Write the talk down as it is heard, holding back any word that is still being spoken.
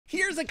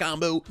Here's a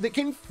combo that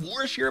can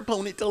force your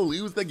opponent to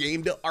lose the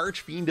game to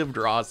Archfiend of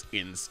Dross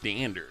in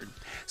Standard.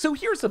 So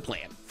here's the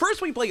plan.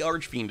 First we play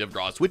Archfiend of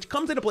Dross, which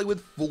comes into play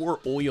with 4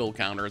 oil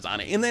counters on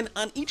it, and then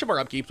on each of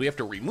our upkeeps we have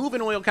to remove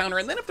an oil counter,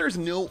 and then if there's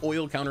no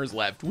oil counters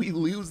left, we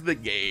lose the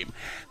game.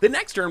 The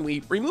next turn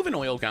we remove an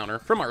oil counter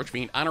from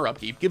Archfiend on our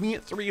upkeep, giving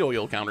it 3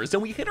 oil counters,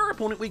 and we hit our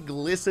opponent with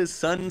Glissa's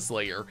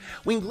Sunslayer.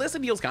 When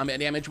Glissa deals combat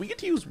damage, we get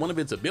to use one of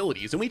its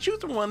abilities, and we choose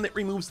the one that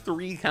removes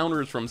 3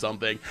 counters from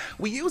something.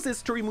 We use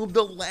this to remove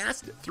the last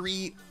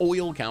 3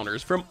 oil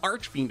counters from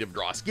Archfiend of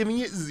Dross, giving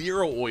it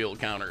 0 oil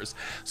counters.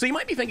 So you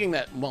might be thinking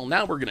that, well,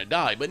 now we're gonna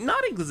die, but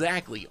not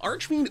exactly.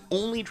 Archfiend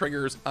only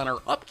triggers on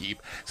our upkeep,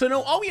 so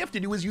now all we have to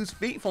do is use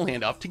Fateful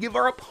Handoff to give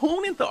our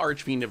opponent the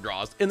Archfiend of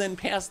Dross, and then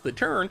pass the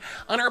turn.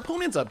 On our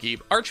opponent's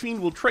upkeep,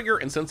 Archfiend will trigger,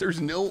 and since there's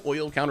no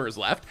oil counters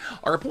left,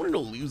 our opponent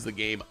will lose the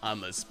game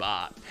on the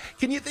spot.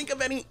 Can you think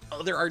of any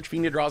other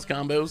Archfiend of Dross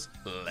combos?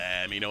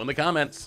 Let me know in the comments.